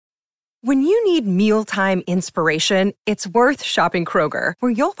When you need mealtime inspiration, it's worth shopping Kroger,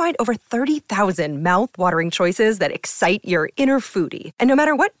 where you'll find over 30,000 mouth-watering choices that excite your inner foodie. And no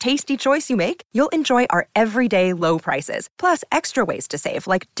matter what tasty choice you make, you'll enjoy our everyday low prices, plus extra ways to save,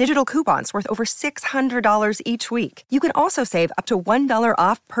 like digital coupons worth over $600 each week. You can also save up to $1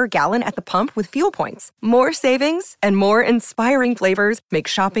 off per gallon at the pump with fuel points. More savings and more inspiring flavors make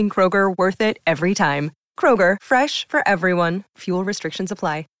shopping Kroger worth it every time. Kroger, fresh for everyone. Fuel restrictions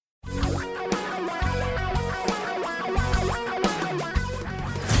apply.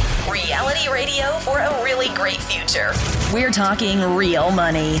 Reality radio for a really great future. We're talking real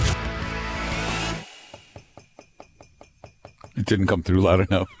money. It didn't come through loud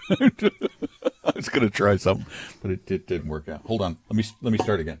enough. I was going to try something, but it didn't work out. Hold on. Let me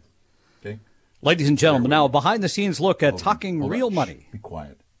start again. Okay. Ladies and gentlemen, now a behind-the-scenes look at talking real money. Be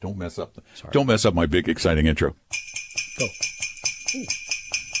quiet. Don't mess up. Don't mess up my big, exciting intro. Go.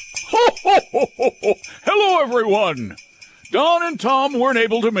 Ho, ho, ho, ho, ho. Hello, everyone. Don and Tom weren't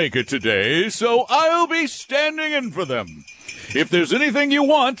able to make it today, so I'll be standing in for them. If there's anything you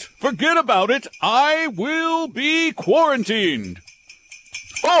want, forget about it. I will be quarantined.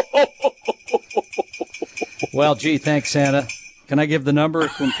 Ho, ho, ho, ho, ho, ho, ho. Well, gee, thanks, Santa. Can I give the number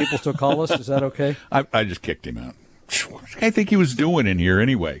when people still call us? Is that okay? I just kicked him out. I think he was doing in here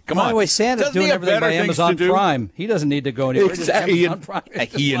anyway. Come on. By the way, Santa's Doesn't he doing have everything by better things to Amazon do? Prime. He doesn't need to go anywhere. Exactly. Amazon Prime.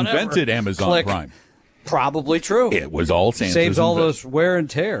 He invented Amazon Click. Prime. Probably true. It was all Santa's Saves all invention. those wear and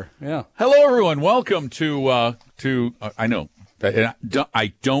tear. Yeah. Hello, everyone. Welcome to I know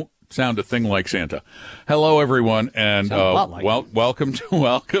I don't sound a thing like Santa. Hello, everyone, and Sound a lot like welcome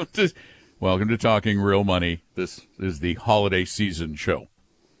to Talking Real Money. This is the holiday season show,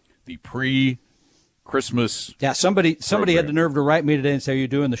 the pre-Christmas. Yeah. Somebody program. had the nerve to write me today and say, "Are you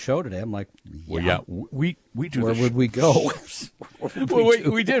doing the show today?" I'm like, Well, yeah, we do. Where the would we go?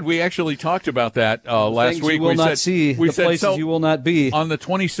 we did. We actually talked about that last Things week. you will we not said, see. we The said, places so you will not be. on the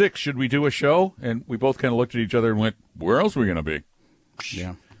 26th, should we do a show? And we both kind of looked at each other and went, "Where else are we going to be?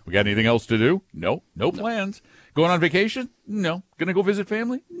 Yeah. We got anything else to do? No plans. Going on vacation? No. Going to go visit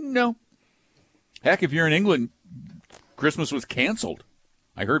family? No. Heck, if you're in England, Christmas was canceled.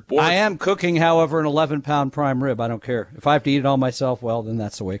 I heard Boris. I am cooking, however, an 11-pound prime rib. I don't care. If I have to eat it all myself, well, then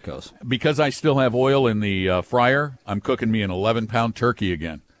that's the way it goes. Because I still have oil in the fryer, I'm cooking me an 11-pound turkey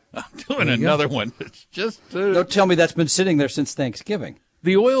again. I'm doing another one. It's just... Don't tell me that's been sitting there since Thanksgiving.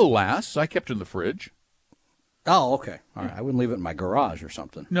 The oil lasts. I kept it in the fridge. Oh, okay. All right. I wouldn't leave it in my garage or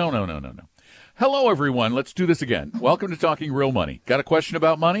something. No. Hello, everyone. Let's do this again. Welcome to Talking Real Money. Got a question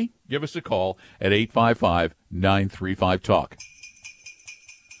about money? Give us a call at 855-935-TALK.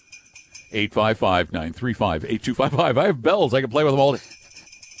 855-935-8255. I have bells. I can play with them all day.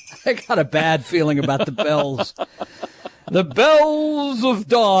 I got a bad feeling about the bells. The bells of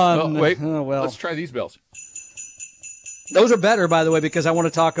dawn. Oh, wait. Oh, well. Let's try these bells. Those are better, by the way, because I want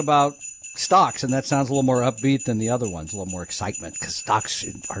to talk about stocks, and that sounds a little more upbeat than the other ones, a little more excitement, because stocks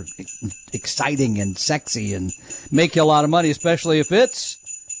are exciting and sexy and make you a lot of money, especially if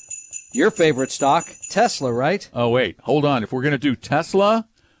it's your favorite stock, Tesla, right? Oh, wait. Hold on. If we're going to do Tesla...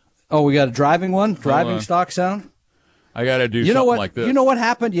 Oh, we got a driving one? Driving stock sound? I got to do something like this. You know what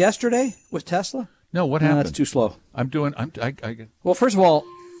happened yesterday with Tesla? No, what No, happened? that's too slow. Well, first of all,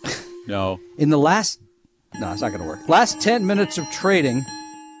 No. in the last... No, it's not going to work. Last 10 minutes of trading, It's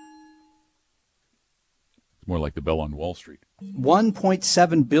more like the bell on Wall Street.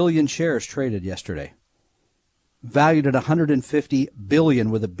 1.7 billion shares traded yesterday, valued at $150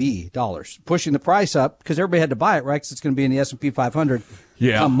 billion with a B dollars, pushing the price up because everybody had to buy it, right? Because it's going to be in the S&P 500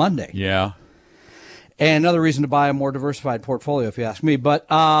 come Monday. Yeah. And another reason to buy a more diversified portfolio, if you ask me. But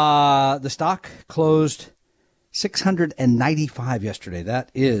the stock closed 695 yesterday. That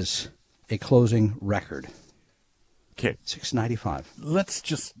is a closing record. Okay. 695. Let's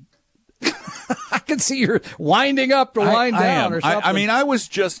just... I can see you're winding up to wind down or something. I mean, I was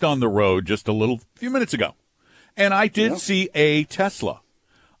just on the road just a few minutes ago, and I did see a Tesla.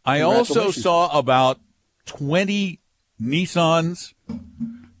 I also saw about 20 Nissans,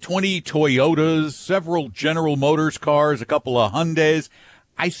 20 Toyotas, several General Motors cars, a couple of Hyundais.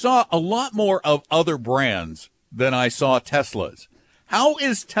 I saw a lot more of other brands than I saw Teslas. How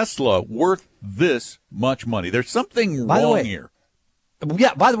is Tesla worth this much money? There's something wrong here.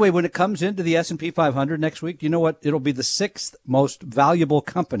 Yeah, by the way, when it comes into the S&P 500 next week, you know what? It'll be the sixth most valuable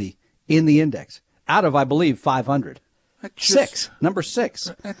company in the index out of, I believe, 500. Number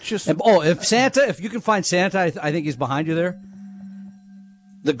six. If you can find Santa, I think he's behind you there.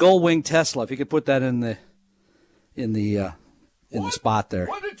 The Gullwing Tesla, if you could put that in the spot there.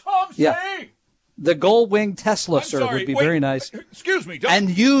 What did Tom say? The Goldwing Tesla, sir, would be very nice. Excuse me. And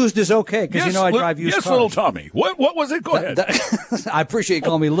used is okay, because I drive used cars. Yes, little Tommy. What was it? Go ahead. I appreciate you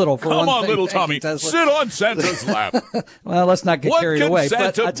calling me little for one thing. Come on, little Tommy. Sit on Santa's lap. Well, let's not get carried away.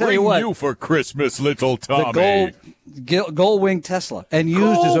 What can Santa bring you for Christmas, little Tommy? The Goldwing Tesla. And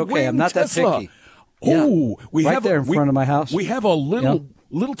used is okay. I'm not Tesla. that picky. Oh, yeah. There in front of my house. We have a little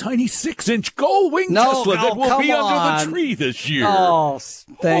tiny 6-inch Goldwing Tesla that will be under the tree this year. Oh,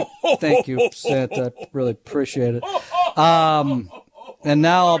 thank you, Santa. Really appreciate it. And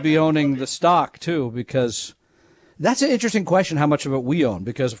now I'll be owning the stock too, because that's an interesting question, how much of it we own,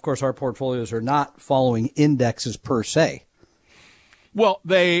 because of course our portfolios are not following indexes per se. Well,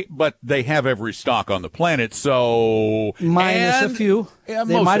 they have every stock on the planet, so minus a few. Yeah,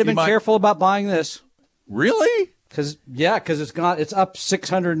 they might have been careful about buying this. Really? Because it's up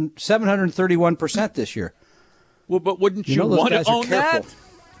 731% this year. Well, but wouldn't you want to own that?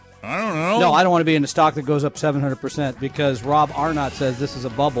 I don't know. No, I don't want to be in a stock that goes up 700% because Rob Arnott says this is a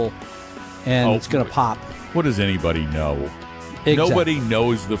bubble and it's going to pop. What does anybody know? Exactly. Nobody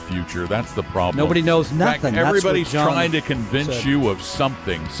knows the future. That's the problem. Nobody knows nothing. In fact, everybody's trying to convince you of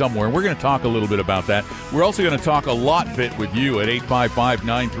something somewhere. We're going to talk a little bit about that. We're also going to talk a lot bit with you at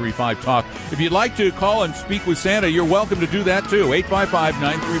 855-935-TALK. If you'd like to call and speak with Santa, you're welcome to do that too.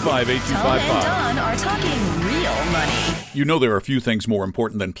 855-935-8255. Tom and Don are talking real money. You know there are a few things more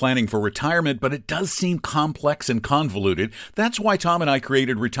important than planning for retirement, but it does seem complex and convoluted. That's why Tom and I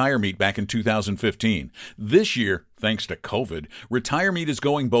created RetireMeet back in 2015. This year, thanks to COVID, RetireMeet is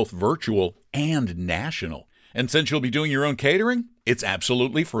going both virtual and national. And since you'll be doing your own catering, it's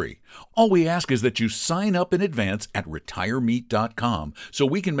absolutely free. All we ask is that you sign up in advance at retiremeet.com so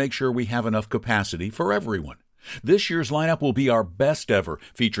we can make sure we have enough capacity for everyone. This year's lineup will be our best ever,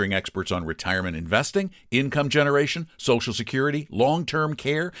 featuring experts on retirement investing, income generation, Social Security, long-term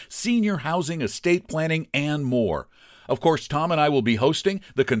care, senior housing, estate planning, and more. Of course, Tom and I will be hosting,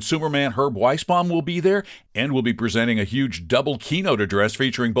 the consumer man Herb Weisbaum will be there, and we'll be presenting a huge double keynote address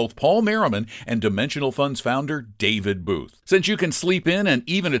featuring both Paul Merriman and Dimensional Funds founder David Booth. Since you can sleep in and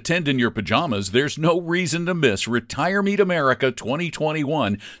even attend in your pajamas, there's no reason to miss RetireMeet America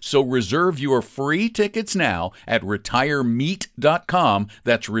 2021, so reserve your free tickets now at retiremeet.com.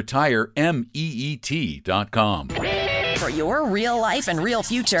 That's retiremeet.com. For your real life and real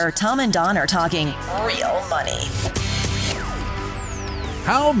future, Tom and Don are talking real money.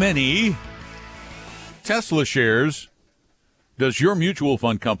 How many Tesla shares does your mutual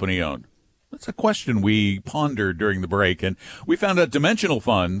fund company own? That's a question we pondered during the break, and we found out Dimensional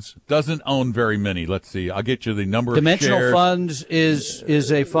Funds doesn't own very many. Let's see. I'll get you the number of shares. Dimensional Funds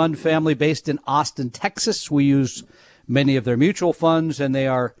is a fund family based in Austin, Texas. We use many of their mutual funds, and they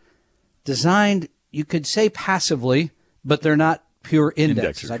are designed, you could say passively, but they're not pure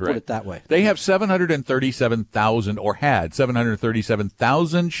indexes. I put it that way. They have 737,000 or had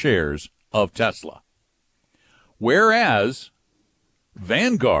 737,000 shares of Tesla. Whereas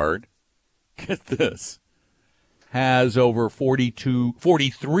Vanguard, get this, has over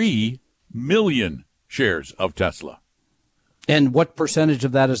 43 million shares of Tesla. And what percentage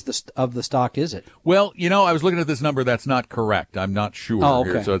of that is the stock is it? Well, I was looking at this number. That's not correct. I'm not sure. Oh,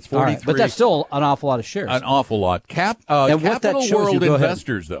 okay. Here. So it's 43. Right. But that's still an awful lot of shares. An awful lot. Capital World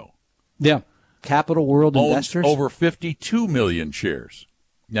Investors, though. Yeah. Capital World Investors? Over 52 million shares.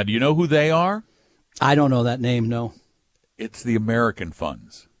 Now, do you know who they are? I don't know that name, no. It's the American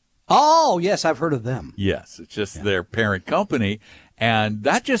Funds. Oh, yes, I've heard of them. Yes, it's just their parent company. And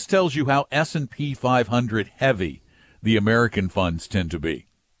that just tells you how S&P 500 heavy the American funds tend to be.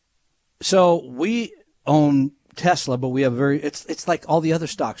 So we own Tesla, but we have it's like all the other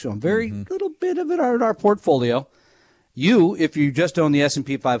stocks own. Very little bit of it are in our portfolio. If you just own the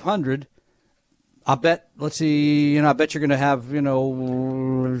S&P 500, I bet you're going to have,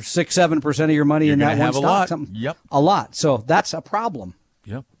 6-7% of your money in that one stock. Yep. A lot. So that's a problem.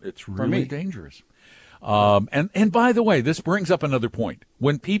 Yep. It's really dangerous. And by the way, this brings up another point.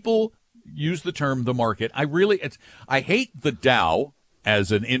 When people use the term the market, I hate the Dow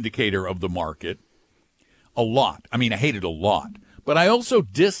as an indicator of the market a lot. I mean, I hate it a lot. But I also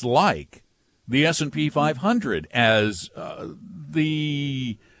dislike the S&P 500 as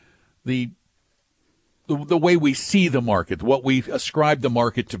the way we see the market, what we ascribe the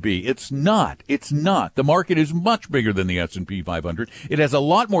market to be. It's not. The market is much bigger than the S&P 500. It has a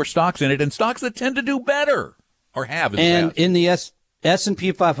lot more stocks in it, and stocks that tend to do better or have in the past. And in the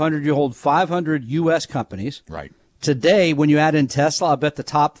S&P 500, you hold 500 U.S. companies. Right. Today, when you add in Tesla, I bet the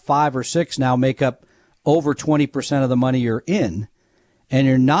top 5 or 6 now make up over 20% of the money you're in, and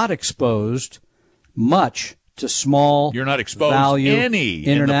you're not exposed much to small. You're not exposed value any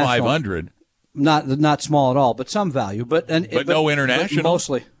in the 500. not small at all, but some value. But no international? But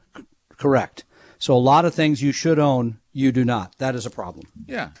mostly, correct. So a lot of things you should own, you do not. That is a problem.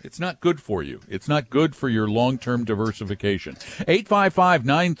 Yeah, it's not good for you. It's not good for your long-term diversification.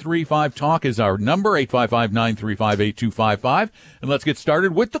 855-935-TALK is our number, 855-935-8255. And let's get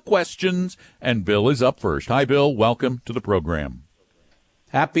started with the questions. And Bill is up first. Hi, Bill. Welcome to the program.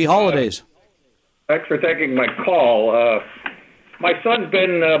 Happy holidays. Thanks for taking my call. My son's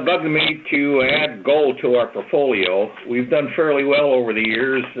been bugging me to add gold to our portfolio. We've done fairly well over the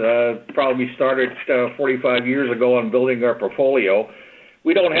years. Probably started 45 years ago on building our portfolio.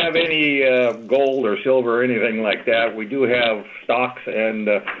 We don't have any gold or silver or anything like that. We do have stocks and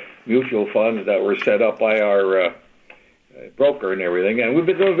mutual funds that were set up by our broker and everything, and we've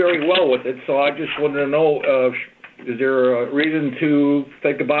been doing very well with it. So I just wanted to know, is there a reason to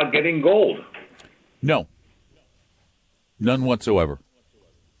think about getting gold? No. None whatsoever.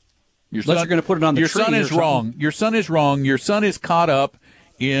 Unless you're going to put it on the tree. Your son is wrong. Your son is wrong. Your son is caught up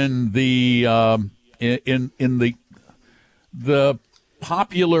in the the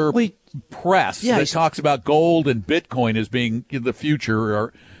popular press that talks about gold and Bitcoin as being the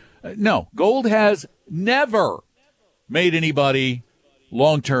future. No, gold has never made anybody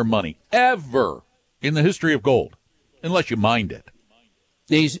long-term money ever in the history of gold, unless you mined it.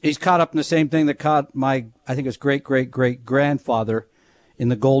 He's caught up in the same thing that caught I think his great-great-great-grandfather in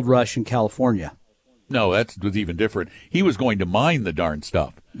the gold rush in California. No, that was even different. He was going to mine the darn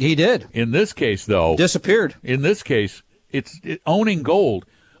stuff. He did. In this case, though. Disappeared. In this case, it's owning gold.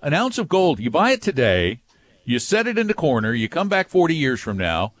 An ounce of gold, you buy it today, you set it in the corner, you come back 40 years from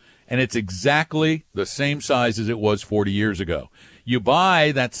now, and it's exactly the same size as it was 40 years ago. You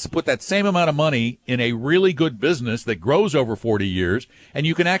put that same amount of money in a really good business that grows over 40 years, and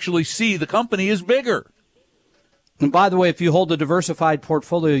you can actually see the company is bigger. And by the way, if you hold a diversified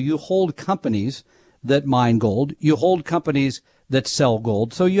portfolio, you hold companies that mine gold. You hold companies that sell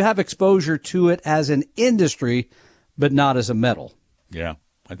gold. So you have exposure to it as an industry, but not as a metal. Yeah,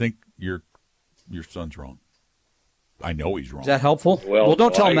 I think your son's wrong. I know he's wrong. Is that helpful? Well,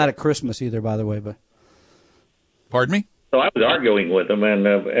 don't tell him that at Christmas either, by the way. But pardon me? So I was arguing with him,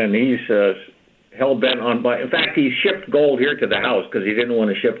 and he's hell-bent on buying. In fact, he shipped gold here to the house because he didn't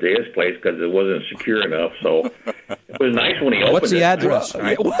want to ship to his place because it wasn't secure enough. So it was nice when he opened it. What's the address?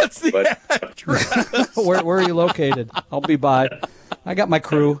 What's the address? Where are you located? I'll be by. I got my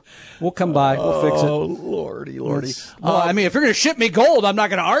crew. We'll come by. We'll fix it. Oh, Lordy. Well, I mean, if you're going to ship me gold, I'm not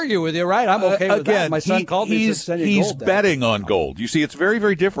going to argue with you, right? I'm okay with that. My son called me and said, send you gold. He's betting on gold. You see, it's very,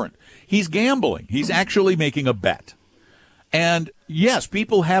 very different. He's gambling. He's actually making a bet. And, yes,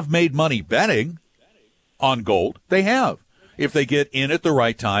 people have made money betting on gold. They have, if they get in at the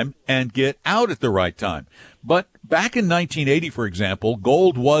right time and get out at the right time. But back in 1980, for example,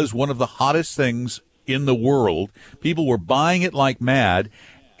 gold was one of the hottest things in the world. People were buying it like mad.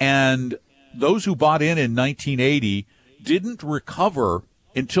 And those who bought in 1980 didn't recover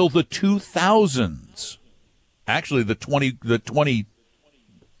until the 2000s. Actually, the 2000s.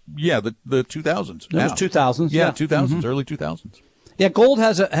 It was 2000s. Yeah, 2000s, early 2000s. Yeah, gold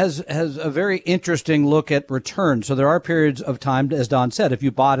has a very interesting look at return. So there are periods of time, as Don said, if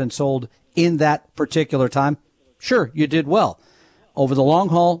you bought and sold in that particular time, sure, you did well. Over the long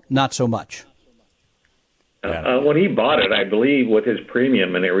haul, not so much. When he bought it, I believe with his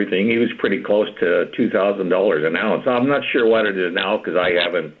premium and everything, he was pretty close to $2,000 an ounce. I'm not sure what it is now because I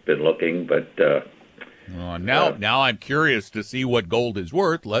haven't been looking, but... Now I'm curious to see what gold is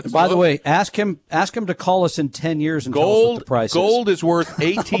worth. By the way, ask him to call us in 10 years and tell us what the price is. Gold is worth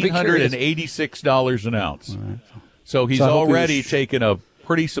 $1,886 an ounce. Right. So he's already taken a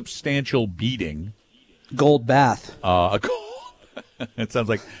pretty substantial beating. Gold bath. It sounds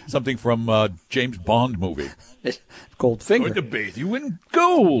like something from a James Bond movie. Gold finger. I'm going to bathe you in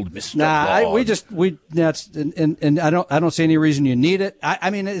gold, Mr. Bond. And I don't see any reason you need it. I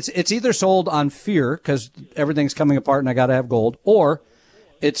mean, it's either sold on fear because everything's coming apart and I got to have gold, or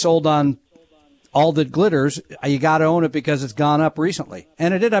it's sold on all that glitters. You got to own it because it's gone up recently,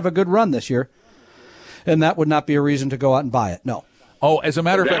 and it did have a good run this year, and that would not be a reason to go out and buy it. No. Oh, as a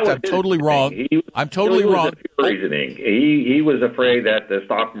matter of fact, I'm totally wrong. I'm totally wrong. Reasoning. He was afraid that the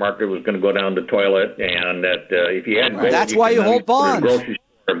stock market was going to go down the toilet, and that if you had gold, that's why you hold bonds. Grocery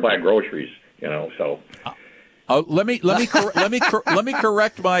store and buy groceries, So. Let me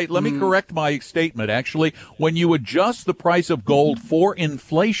correct my statement. Actually, when you adjust the price of gold for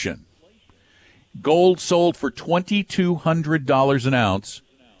inflation, gold sold for $2,200 an ounce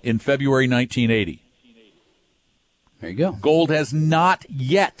in February 1980. There you go. Gold has not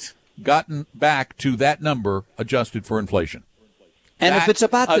yet gotten back to that number adjusted for inflation. And if it's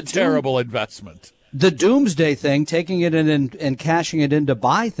about a terrible investment. The doomsday thing, taking it in and cashing it in to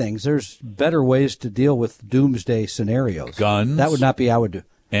buy things, there's better ways to deal with doomsday scenarios. Guns. That would not be I would do.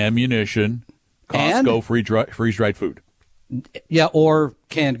 Ammunition. Costco freeze-dried food. Yeah, or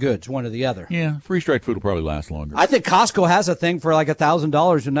canned goods, one or the other. Yeah, freeze-dried food will probably last longer. I think Costco has a thing for like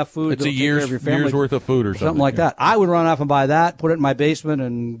 $1,000, enough food. It's a year's worth of food or something. Something like that. I would run off and buy that, put it in my basement,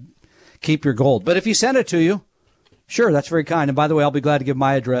 and keep your gold. But if he sent it to you, sure, that's very kind. And by the way, I'll be glad to give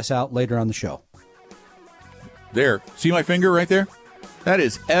my address out later on the show. There. See my finger right there? That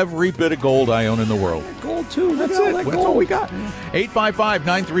is every bit of gold I own in the world. Gold, too. That's it. That's all we got.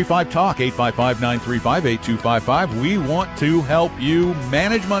 855-935-TALK, 855-935-8255. We want to help you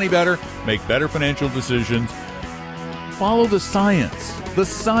manage money better, make better financial decisions. Follow the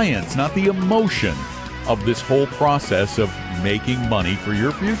science, not the emotion of this whole process of making money for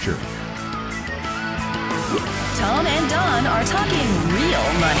your future. Tom and Don are talking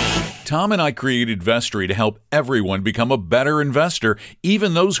real money. Tom and I created Vestory to help everyone become a better investor,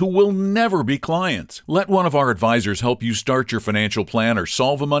 even those who will never be clients. Let one of our advisors help you start your financial plan or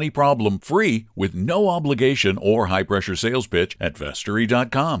solve a money problem free with no obligation or high-pressure sales pitch at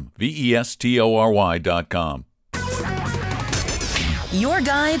Vestory.com, Vestory.com. Your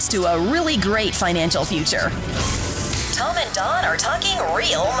guides to a really great financial future. Tom and Don are talking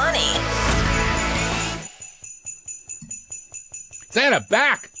real money. Santa,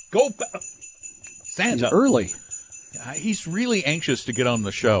 back! Go back! Santa. He's early. He's really anxious to get on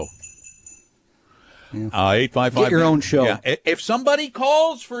the show. Yeah. 855. Get your own show. Yeah. If somebody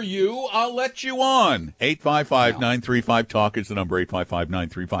calls for you, I'll let you on. 855-935-TALK is the number,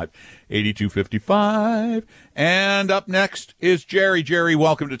 855-935-8255. And up next is Jerry. Jerry,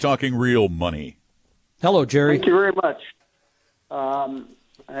 welcome to Talking Real Money. Hello, Jerry. Thank you very much.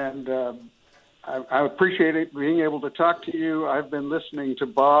 I appreciate it being able to talk to you. I've been listening to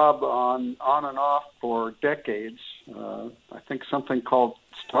Bob on and off for decades. I think something called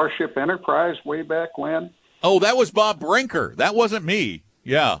Starship Enterprise way back when. Oh, that was Bob Brinker. That wasn't me.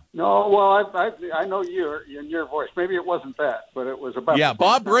 Yeah. No, well, I know you in your voice. Maybe it wasn't that, but it was about. Yeah,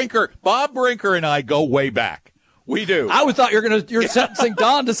 Bob Brinker. Bob Brinker and I go way back. We do. I would thought you're sentencing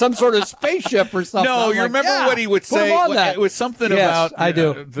Don to some sort of spaceship or something. No, you remember what he would say? It was something about. I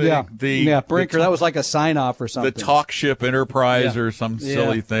do. Brinker. That was like a sign off or something. The Talk Ship Enterprise or some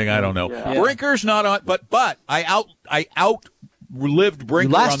silly thing. I don't know. Yeah. Brinker's not on, but I outlived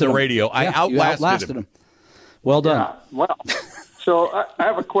Brinker on the radio. I outlasted him. Well done. Yeah. Well, so I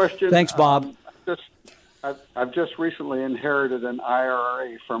have a question. Thanks, Bob. I've just recently inherited an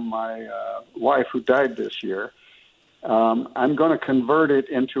IRA from my wife who died this year. I'm going to convert it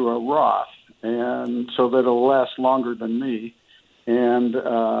into a Roth, and so that it'll last longer than me, and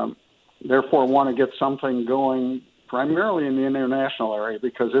therefore want to get something going primarily in the international area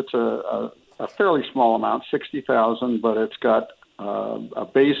because it's a fairly small amount, $60,000, but it's got a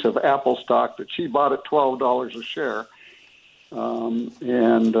base of Apple stock that she bought at $12 a share,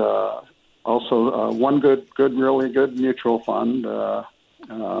 and also one really good mutual fund,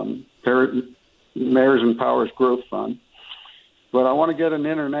 Mayors and Powers Growth Fund. But I want to get an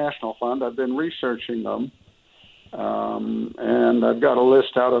international fund. I've been researching them, and I've got a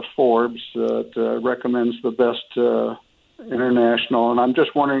list out of Forbes that recommends the best international. And I'm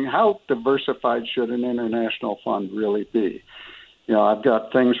just wondering, how diversified should an international fund really be? You know, I've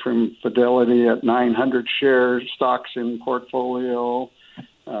got things from Fidelity at 900 shares, stocks in portfolio,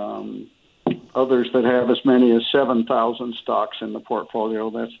 others that have as many as 7,000 stocks in the portfolio.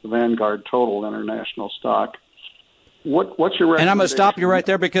 That's the Vanguard Total International Stock. What's your recommendation? And I'm going to stop you right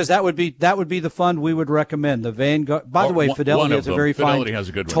there because that would be the fund we would recommend. The Vanguard. By the way, Fidelity has a very fine, has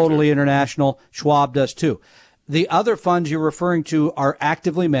a good totally international. Schwab does too. The other funds you're referring to are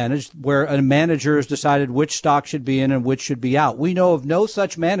actively managed, where a manager has decided which stock should be in and which should be out. We know of no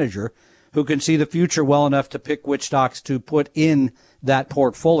such manager who can see the future well enough to pick which stocks to put in that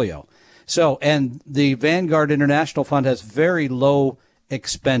portfolio. So, and the Vanguard International Fund has very low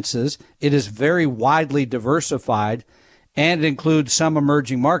expenses. It is very widely diversified, and it includes some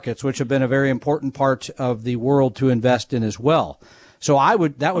emerging markets, which have been a very important part of the world to invest in as well. So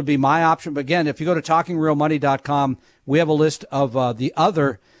that would be my option. But again, if you go to talkingrealmoney.com, we have a list of the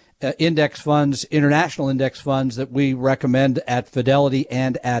other index funds, international index funds that we recommend at Fidelity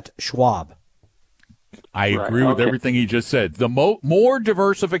and at Schwab. I agree with everything he just said. The more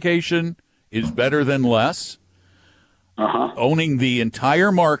diversification is better than less. Owning the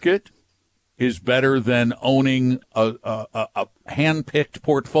entire market is better than owning a hand-picked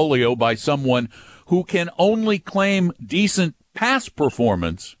portfolio by someone who can only claim decent past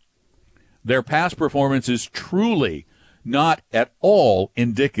performance. Their past performance is truly not at all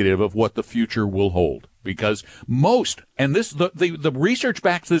indicative of what the future will hold. Because most, and the research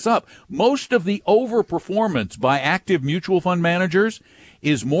backs this up, most of the overperformance by active mutual fund managers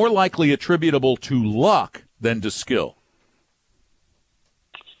is more likely attributable to luck than to skill.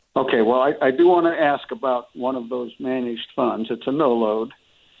 Okay, well, I do want to ask about one of those managed funds. It's a no-load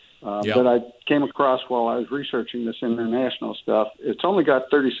that I came across while I was researching this international stuff. It's only got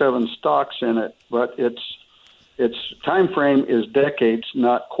 37 stocks in it, but its time frame is decades,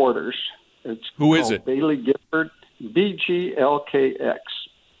 not quarters. Who is it? Bailey Gifford, BGLKX.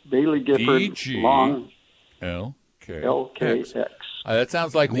 Bailey Gifford, long LKX. That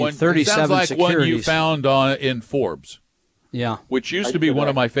sounds like one. 37 sounds like securities. One you found in Forbes. Yeah, which used to be one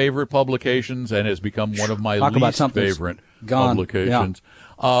of my favorite publications and has become one of my least favorite publications.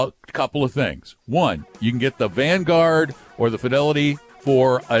 A couple of things. One, you can get the Vanguard or the Fidelity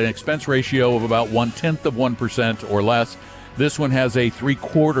for an expense ratio of about 0.1% or less. This one has a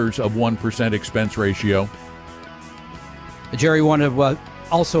 0.75% expense ratio. Jerry, want to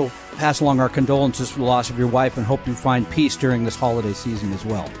also pass along our condolences for the loss of your wife and hope you find peace during this holiday season as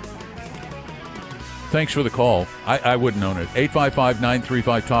well. Thanks for the call. I wouldn't own it.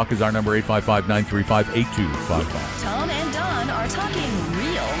 855-935-TALK is our number, 855-935-8255. Tom and Don are talking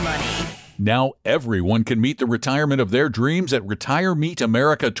real money. Now everyone can meet the retirement of their dreams at Retire Meet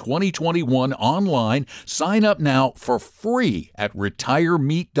America 2021 online. Sign up now for free at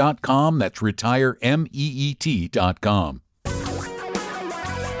retiremeet.com. That's retiremeet.com.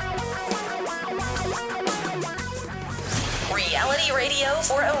 Reality radio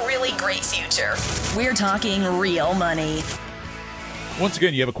for a really great future. We're talking real money. Once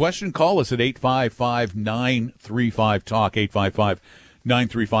again, you have a question, call us at 855-935-TALK,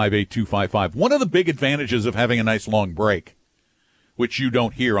 855-935-8255. One of the big advantages of having a nice long break, which you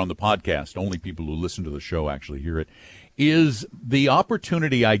don't hear on the podcast, only people who listen to the show actually hear it, is the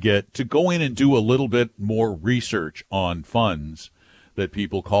opportunity I get to go in and do a little bit more research on funds that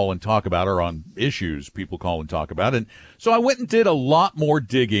people call and talk about, or on issues people call and talk about. And so I went and did a lot more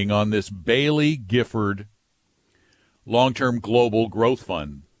digging on this Bailey Gifford long-term global growth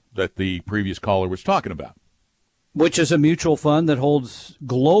fund that the previous caller was talking about. Which is a mutual fund that holds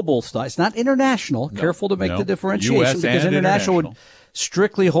global stocks. It's not international. No, Careful to make the differentiation, US because international would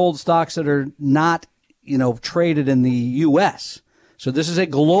strictly hold stocks that are not, traded in the U.S. So this is a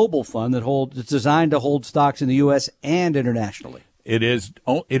global fund it's designed to hold stocks in the U.S. and internationally.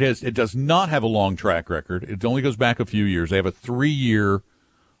 It does not have a long track record. It only goes back a few years. They have a 3-year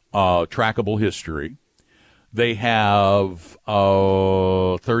trackable history. They have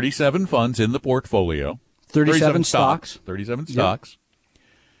 37 funds in the portfolio. 37 stocks. 37 stocks.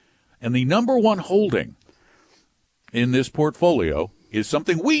 And the number one holding in this portfolio is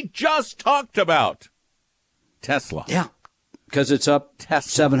something we just talked about. Tesla. Yeah, because it's up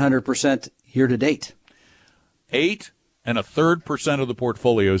 700% year to date. 8.33% of the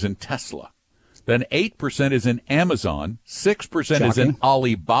portfolio is in Tesla. Then 8% is in Amazon. 6% is in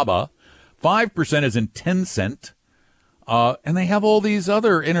Alibaba. 5% is in Tencent. And they have all these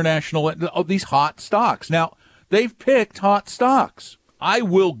other international, these hot stocks. Now, they've picked hot stocks. I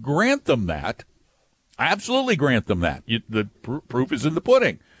will grant them that. I absolutely grant them that. The proof is in the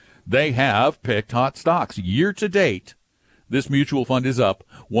pudding. They have picked hot stocks. Year to date, this mutual fund is up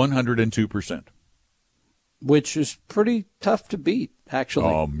 102%. Which is pretty tough to beat,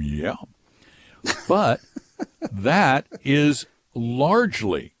 actually. Yeah. But that is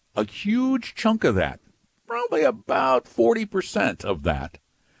largely a huge chunk of that. Probably about 40% of that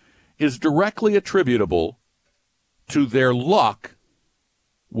is directly attributable to their luck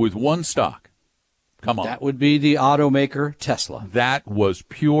with one stock. Come on. That would be the automaker Tesla. That was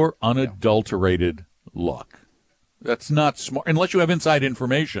pure, unadulterated luck. That's not smart, unless you have inside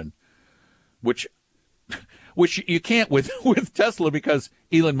information, which you can't with Tesla, because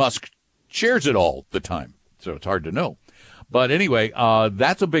Elon Musk shares it all the time. So it's hard to know. But anyway,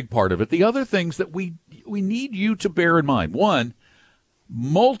 that's a big part of it. The other things that we need you to bear in mind. One,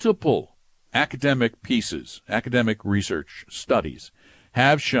 multiple academic pieces, academic research studies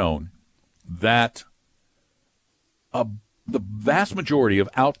have shown that the vast majority of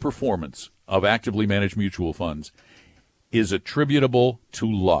outperformance of actively managed mutual funds is attributable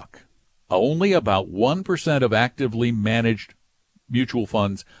to luck. Only about 1% of actively managed mutual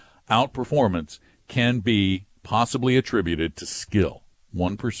funds outperformance can be possibly attributed to skill.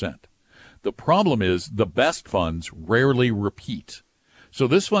 1%. The problem is the best funds rarely repeat. So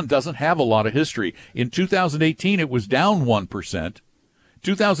this fund doesn't have a lot of history. In 2018, it was down 1%.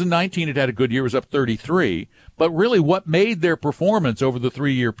 2019, it had a good year, it was up 33. But really what made their performance over the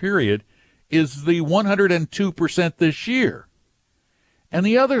 3-year period is the 102% this year. And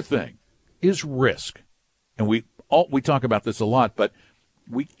the other thing is risk. And we talk about this a lot, but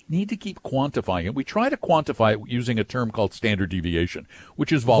we need to keep quantifying it. We try to quantify it using a term called standard deviation,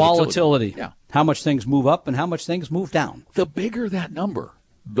 which is volatility. Yeah. How much things move up and how much things move down. The bigger that number,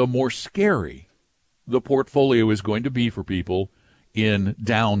 the more scary the portfolio is going to be for people in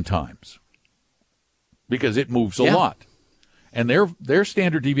down times, because it moves a lot. And their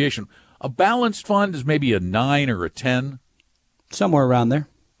standard deviation, a balanced fund is maybe a 9 or a 10. Somewhere around there.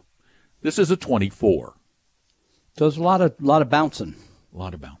 This is a 24. So there's a lot of bouncing. A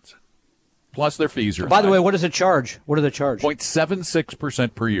lot of bouncing. Plus their fees are By the way, what does it charge? What do they charge?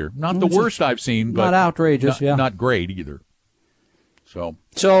 0.76% per year. Not the worst I've seen, but not outrageous, not great either. So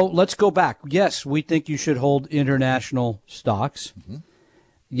let's go back. Yes, we think you should hold international stocks. Mm-hmm.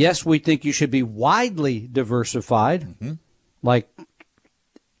 Yes, we think you should be widely diversified, like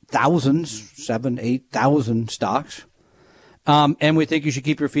thousands, 7,000, 8,000 stocks. And we think you should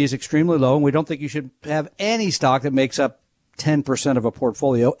keep your fees extremely low, and we don't think you should have any stock that makes up 10% of a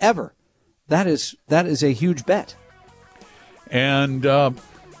portfolio ever. That is a huge bet. And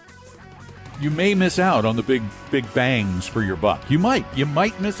you may miss out on the big bangs for your buck. You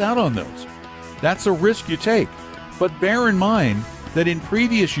might miss out on those. That's a risk you take. But bear in mind that in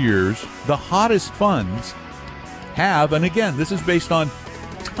previous years, the hottest funds have, and again, this is based on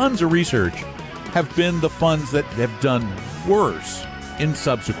tons of research, have been the funds that have done worse in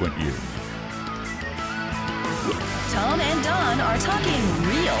subsequent years. Tom and Don are talking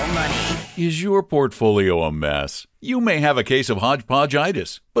real money. Is your portfolio a mess? You may have a case of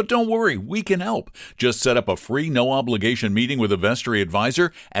hodgepodgeitis, but don't worry, we can help. Just set up a free, no-obligation meeting with a Vestory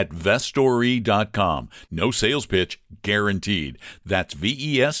advisor at Vestory.com. No sales pitch, guaranteed. That's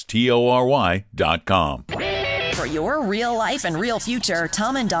Vestory.com. For your real life and real future,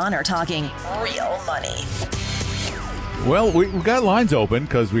 Tom and Don are talking real money. Well, we got lines open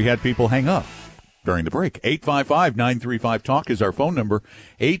because we had people hang up during the break. 855-935-TALK is our phone number.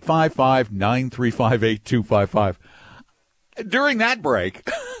 855-935-8255. During that break,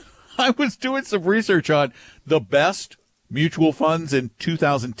 I was doing some research on the best mutual funds in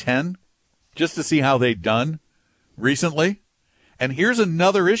 2010 just to see how they'd done recently. And here's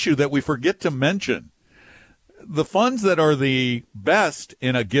another issue that we forget to mention. The funds that are the best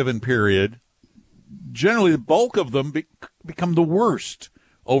in a given period, generally the bulk of them become the worst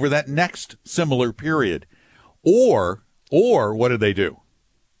over that next similar period. Or what do?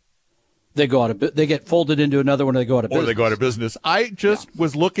 They go out of they get folded into another one, or they go out of business. Or they go out of business. I just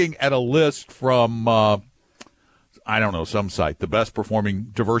was looking at a list from, I don't know, some site, the best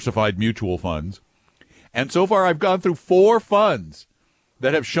performing diversified mutual funds. And so far I've gone through 4 funds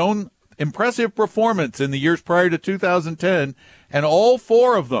that have shown impressive performance in the years prior to 2010, and all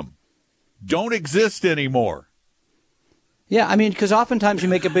 4 of them don't exist anymore. Yeah, I mean, because oftentimes you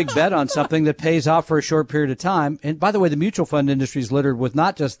make a big bet on something that pays off for a short period of time. And by the way, the mutual fund industry is littered with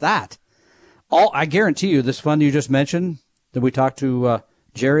not just that. I guarantee you, this fund you just mentioned that we talked to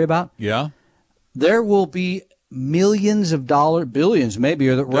Jerry about, there will be millions of dollars, billions maybe,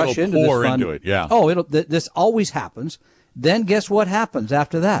 or that rush into this fund. Into it, yeah. Oh, this always happens. Then guess what happens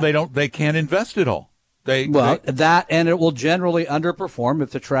after that? They can't invest it all. That, and it will generally underperform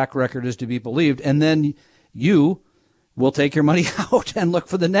if the track record is to be believed. And then you will take your money out and look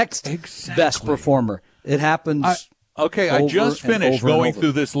for the next best performer. It happens. I just finished going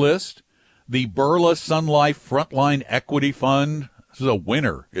through this list. The Burla Sun Life Frontline Equity Fund. This is a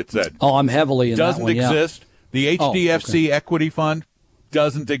winner, it said. Oh, I'm heavily in that one. Doesn't exist. The HDFC Equity Fund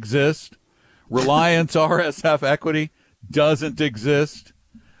doesn't exist. Reliance RSF Equity doesn't exist.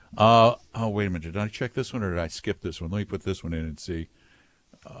 Wait a minute. Did I check this one or did I skip this one? Let me put this one in and see.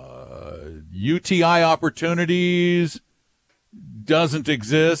 UTI Opportunities doesn't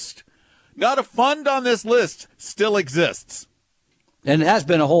exist. Not a fund on this list still exists. And it has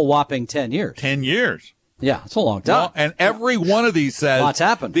been a whole whopping 10 years. 10 years. Yeah, it's a long time. Well, and every one of these says lots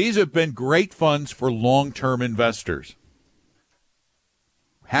happened. These have been great funds for long-term investors.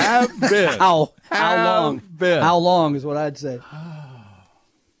 Have been. How long? Been. How long is what I'd say.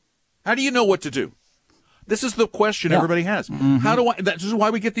 How do you know what to do? This is the question everybody has. Mm-hmm. This is why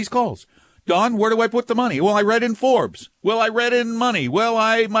we get these calls. Don, where do I put the money? Well, I read in Forbes. Well, I read in Money. Well,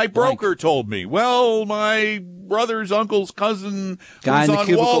 my broker told me. Well, my brother's uncle's cousin guy who's in the on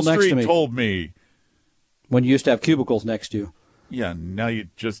cubicle Wall next Street to me. told me. When you used to have cubicles next to you. Yeah, now you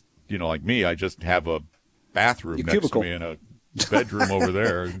just, like me, I just have a bathroom next cubicle. to me and a bedroom over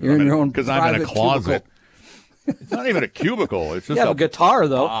there. You're in your own because I'm in a closet. Cubicle. It's not even a cubicle. It's just you have a guitar,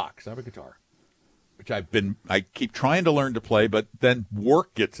 though. Box. I have a guitar, which I keep trying to learn to play, but then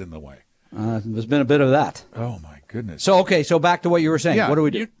work gets in the way. There's been a bit of that. Oh, my goodness. So, okay, so back to what you were saying. Yeah, what do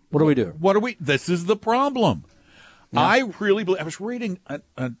we do? This is the problem. Yeah. I was reading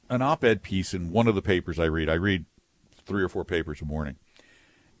an op-ed piece in one of the papers I read. I read 3 or 4 papers a morning.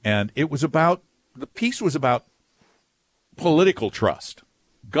 And the piece was about political trust,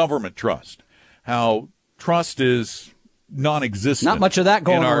 government trust, how trust is non-existent. Not much of that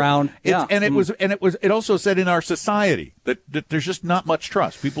going around. Yeah. And it also said in our society that there's just not much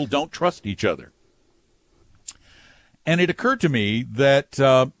trust. People don't trust each other. And it occurred to me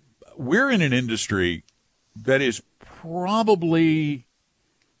that we're in an industry that is probably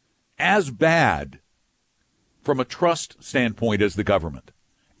as bad from a trust standpoint as the government.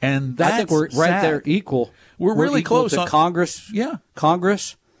 And that's I think we're right sad. there equal. We're really equal close to on Congress. Yeah.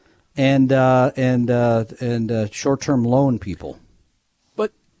 Congress and short-term loan people.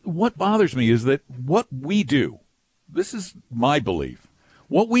 But what bothers me is that what we do, this is my belief,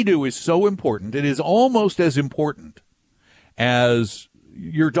 what we do is so important. It is almost as important as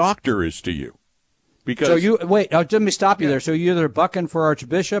your doctor is to you. Because let me stop you there. So you're either bucking for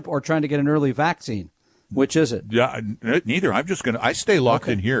Archbishop or trying to get an early vaccine. Which is it? Yeah, neither. I stay locked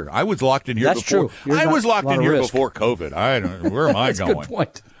in here. I was locked in here That's before. True. I was locked in here before COVID. Where am I That's going? Good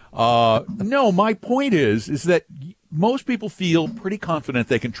point. No, my point is that most people feel pretty confident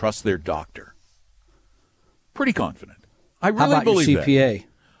they can trust their doctor. Pretty confident. I really How about believe your CPA? that.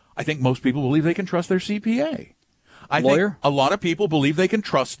 I think most people believe they can trust their CPA. Lawyer? Think a lot of people believe they can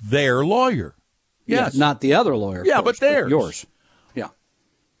trust their lawyer. Yes. Yeah, not the other lawyer. Yeah, course, but theirs. Yours. Yeah.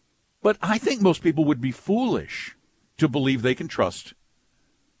 But I think most people would be foolish to believe they can trust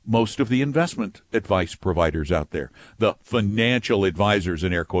most of the investment advice providers out there, the financial advisors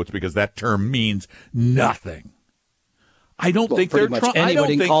in air quotes, because that term means nothing. I don't think they're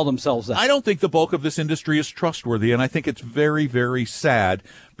anybody can call themselves that. I don't think the bulk of this industry is trustworthy, and I think it's very, very sad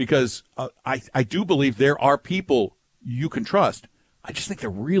because I do believe there are people you can trust. I just think they're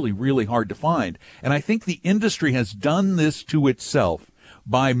really, really hard to find. And I think the industry has done this to itself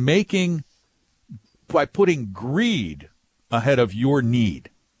by putting greed ahead of your need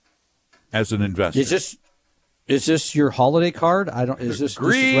as an investor. Is this your holiday card? This is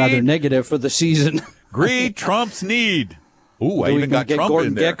rather negative for the season. Greed trumps need. Ooh, I even got Trump Gordon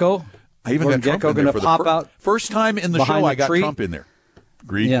in there. Gecko? I even got Trump in there for the out first time in the show. I got Trump in there.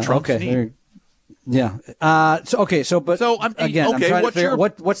 Greed trumps need. Yeah. I'm trying to figure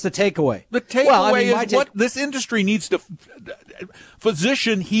what's the takeaway? The takeaway is what this industry needs to.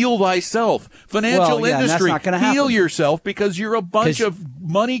 Physician, heal thyself. Financial industry, heal yourself because you're a bunch of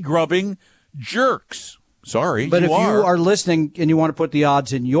money grubbing jerks. Sorry, but if you are listening and you want to put the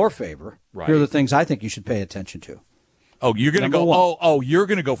odds in your favor, right, here are the things I think you should pay attention to. Oh, you're going to go. Oh, you're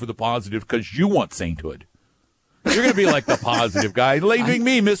going to go for the positive because you want sainthood. You're going to be like the positive guy, leaving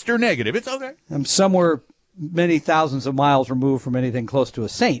me Mr. Negative. It's okay. I'm somewhere many thousands of miles removed from anything close to a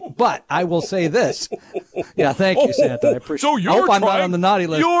saint, but I will say this. Yeah, thank you, Santa. I appreciate it. So I'm not on the naughty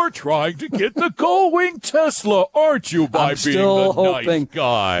list. You're trying to get the going Tesla, aren't you, by being the nice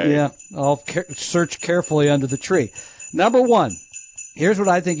guy? Yeah, I'll search carefully under the tree. Number one, here's what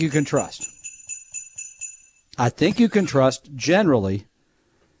I think you can trust. I think you can trust, generally,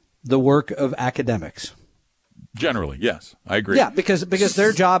 the work of academics. Generally, yes, I agree. Yeah, because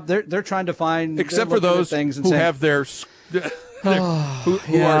their job, they're trying to find, except for those things who have their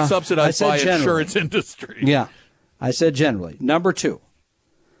who are subsidized by insurance industry. Yeah, I said generally. Number two,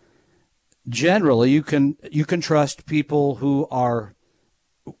 generally you can trust people who are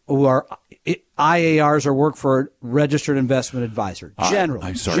IARs or work for a registered investment advisor. Generally,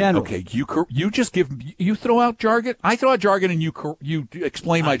 I'm sorry. Generally. Okay, you throw out jargon. I throw out jargon, and you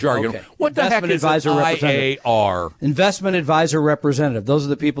explain my jargon. Okay. What the heck is an IAR? Investment advisor representative. Those are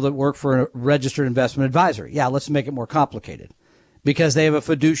the people that work for a registered investment advisor. Yeah, let's make it more complicated because they have a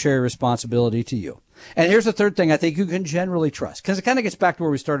fiduciary responsibility to you. And here's the third thing I think you can generally trust, because it kind of gets back to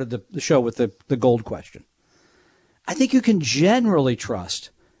where we started the show with the gold question. I think you can generally trust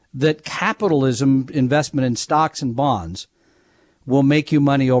that capitalism, investment in stocks and bonds, will make you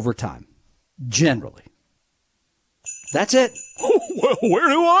money over time. Generally. That's it. Well, where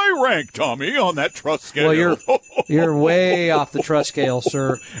do I rank, Tommy, on that trust scale? Well, you're way off the trust scale,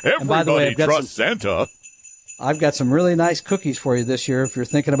 sir. Everybody and by the way, trusts Santa. I've got some really nice cookies for you this year if you're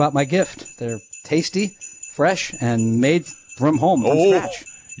thinking about my gift. They're tasty, fresh, and made from home, from scratch.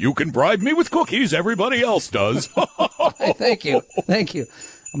 You can bribe me with cookies. Everybody else does. Thank you. Thank you.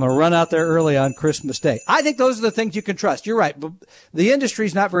 I'm going to run out there early on Christmas Day. I think those are the things you can trust. You're right. But the industry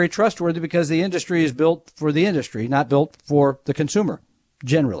is not very trustworthy because the industry is built for the industry, not built for the consumer,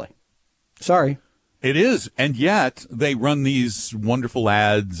 generally. Sorry. It is, and yet they run these wonderful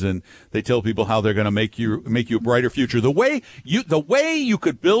ads, and they tell people how they're going to make you a brighter future. The way you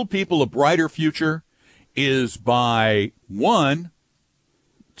could build people a brighter future is by, one,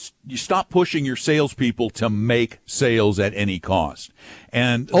 you stop pushing your salespeople to make sales at any cost,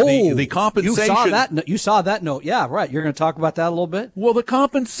 and the compensation. You saw that note, yeah, right. You're going to talk about that a little bit. Well, the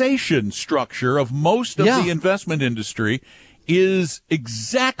compensation structure of most of the investment industry is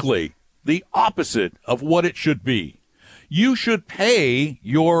exactly the opposite of what it should be. You should pay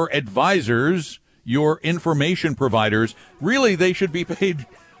your advisors, your information providers, really they should be paid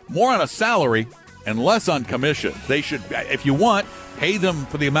more on a salary and less on commission. They should, if you want, pay them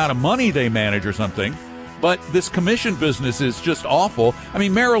for the amount of money they manage or something. But this commission business is just awful. I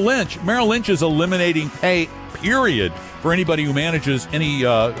mean, Merrill Lynch is eliminating pay, period, for anybody who manages any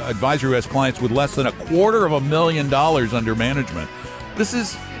advisor who has clients with less than $250,000 under management. This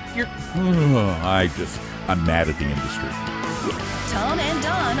is... I'm mad at the industry. Tom and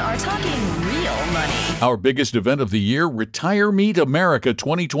Don are talking real money. Our biggest event of the year, Retire Meet America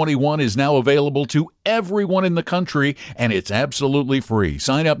 2021, is now available to everyone in the country, and it's absolutely free.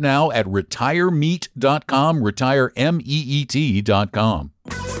 Sign up now at retiremeet.com, retiremeet.com.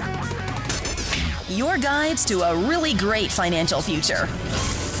 Your guides to a really great financial future.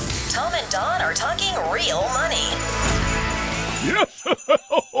 Tom and Don are talking real money. Yes.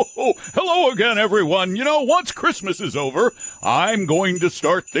 Hello again, everyone. You know, once Christmas is over, I'm going to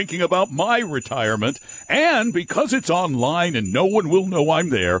start thinking about my retirement. And because it's online and no one will know I'm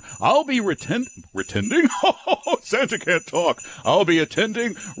there, I'll be pretending? Oh, Santa can't talk. I'll be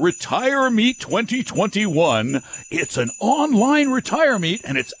attending Retire Meet 2021. It's an online Retire Meet,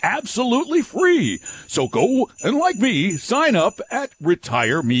 and it's absolutely free. So go and, like me, sign up at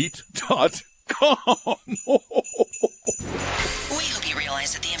retiremeet.com. We hope you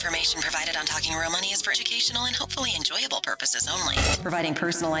realize that the information provided on Talking Real Money is for educational and hopefully enjoyable purposes only. Providing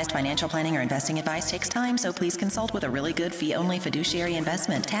personalized financial planning or investing advice takes time, so please consult with a really good fee-only fiduciary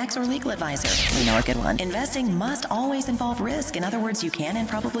investment, tax, or legal advisor. We know a good one. Investing must always involve risk. In other words, you can and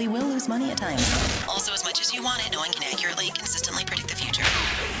probably will lose money at times. Also, as much as you want it, no one can accurately and consistently predict the future.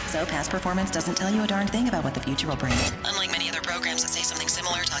 So past performance doesn't tell you a darn thing about what the future will bring. Unlike many other programs that say something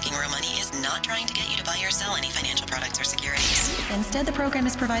similar, Talking Real Money is not trying to get you to buy or sell any financial products or securities. Instead, the program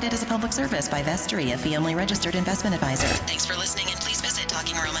is provided as a public service by Vestry, a fee-only registered investment advisor. Thanks for listening, and please visit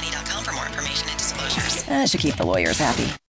TalkingRealMoney.com for more information and disclosures. Should keep the lawyers happy.